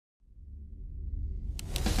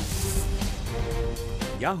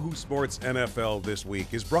Yahoo Sports NFL This Week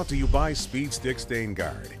is brought to you by Speed Stick Stain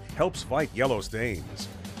Guard. Helps fight yellow stains.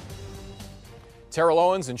 Terrell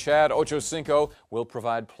Owens and Chad Ochocinco will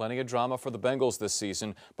provide plenty of drama for the Bengals this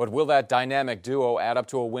season, but will that dynamic duo add up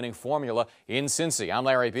to a winning formula in Cincy? I'm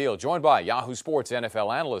Larry Beal, joined by Yahoo Sports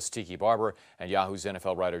NFL analyst Tiki Barber and Yahoo's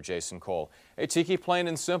NFL writer Jason Cole. Hey, Tiki, plain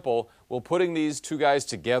and simple, will putting these two guys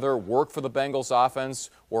together work for the Bengals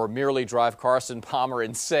offense or merely drive Carson Palmer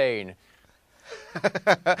insane?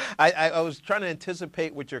 I was trying to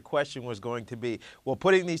anticipate what your question was going to be. Will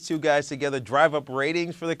putting these two guys together drive up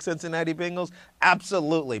ratings for the Cincinnati Bengals?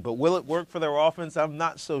 Absolutely. But will it work for their offense? I'm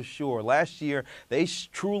not so sure. Last year, they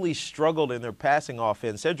truly struggled in their passing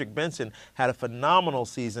offense. Cedric Benson had a phenomenal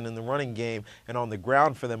season in the running game and on the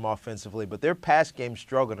ground for them offensively, but their pass game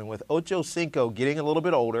struggled. And with Ochocinco getting a little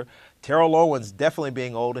bit older, Terrell Owens definitely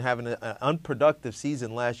being old and having an unproductive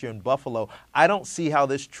season last year in Buffalo, I don't see how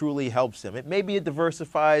this truly helps them. It maybe it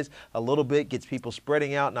diversifies a little bit, gets people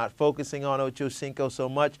spreading out, not focusing on Ochocinco so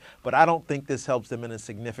much, but I don't think this helps them in a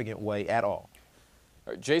significant way at all.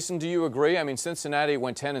 Jason, do you agree? I mean, Cincinnati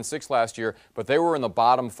went 10-6 last year, but they were in the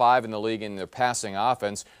bottom 5 in the league in their passing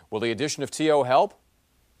offense. Will the addition of T.O. help?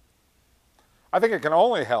 I think it can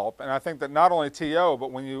only help, and I think that not only T.O.,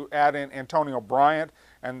 but when you add in Antonio Bryant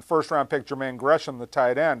and first-round pick Jermaine Gresham, the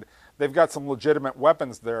tight end, they've got some legitimate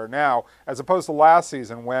weapons there now, as opposed to last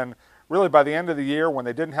season when really by the end of the year when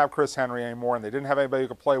they didn't have Chris Henry anymore and they didn't have anybody who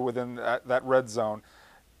could play within that red zone,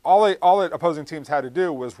 all the opposing teams had to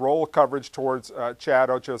do was roll coverage towards Chad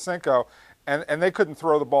Ochocinco, and they couldn't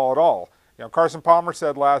throw the ball at all. You know, Carson Palmer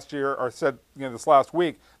said last year, or said this last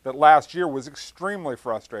week, that last year was extremely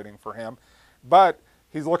frustrating for him, but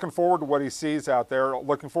he's looking forward to what he sees out there,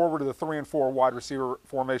 looking forward to the 3 and 4 wide receiver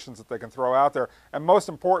formations that they can throw out there, and most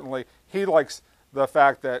importantly, he likes the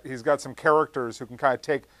fact that he's got some characters who can kind of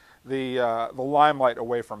take the limelight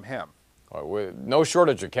away from him. Well, no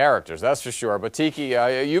shortage of characters, that's for sure. But Tiki,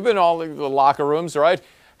 you've been all in the locker rooms, right?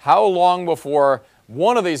 How long before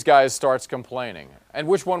one of these guys starts complaining? And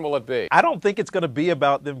which one will it be? I don't think it's going to be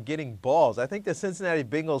about them getting balls. I think the Cincinnati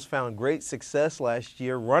Bengals found great success last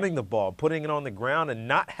year running the ball, putting it on the ground, and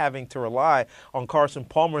not having to rely on Carson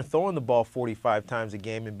Palmer throwing the ball 45 times a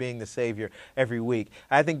game and being the savior every week.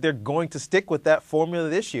 I think they're going to stick with that formula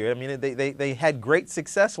this year. I mean, they had great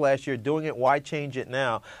success last year doing it. Why change it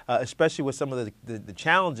now, especially with some of the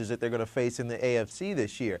challenges that they're going to face in the AFC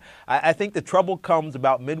this year? I think the trouble comes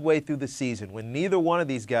about midway through the season when neither one of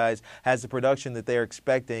these guys has the production that they're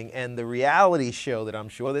expecting, and the reality show that I'm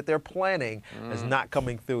sure that they're planning is not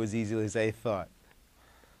coming through as easily as they thought.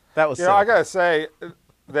 That was I got to say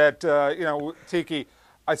that, Tiki,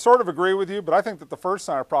 I sort of agree with you, but I think that the first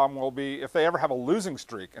sign of problem will be if they ever have a losing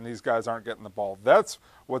streak and these guys aren't getting the ball. That's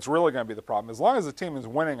what's really going to be the problem. As long as the team is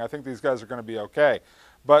winning, I think these guys are going to be okay.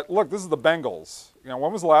 But look, this is the Bengals. When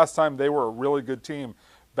was the last time they were a really good team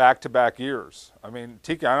back-to-back years? I mean,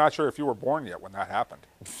 Tiki, I'm not sure if you were born yet when that happened.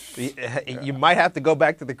 You might have to go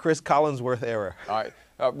back to the Chris Collinsworth era. All right.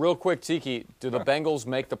 Real quick, Tiki, do the Bengals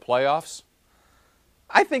make the playoffs?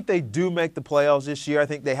 I think they do make the playoffs this year. I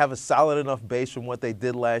think they have a solid enough base from what they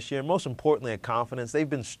did last year. And most importantly, a confidence. They've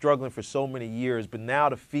been struggling for so many years, but now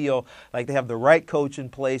to feel like they have the right coach in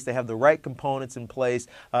place, they have the right components in place.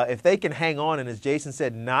 If they can hang on and, as Jason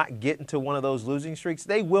said, not get into one of those losing streaks,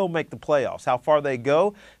 they will make the playoffs. How far they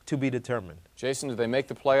go, to be determined. Jason, do they make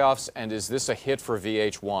the playoffs, and is this a hit for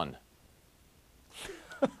VH1?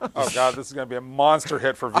 Oh, God, this is going to be a monster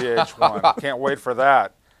hit for VH1. Can't wait for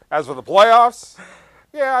that. As for the playoffs,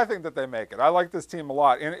 yeah, I think that they make it. I like this team a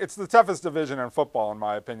lot. And it's the toughest division in football, in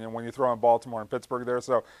my opinion, when you throw in Baltimore and Pittsburgh there.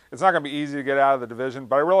 So it's not going to be easy to get out of the division.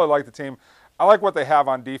 But I really like the team. I like what they have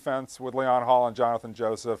on defense with Leon Hall and Jonathan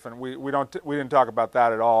Joseph. And we didn't talk about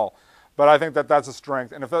that at all. But I think that that's a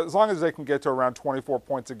strength. And as long as they can get to around 24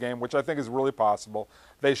 points a game, which I think is really possible,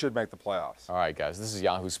 they should make the playoffs. All right, guys. This is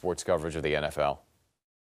Yahoo Sports coverage of the NFL.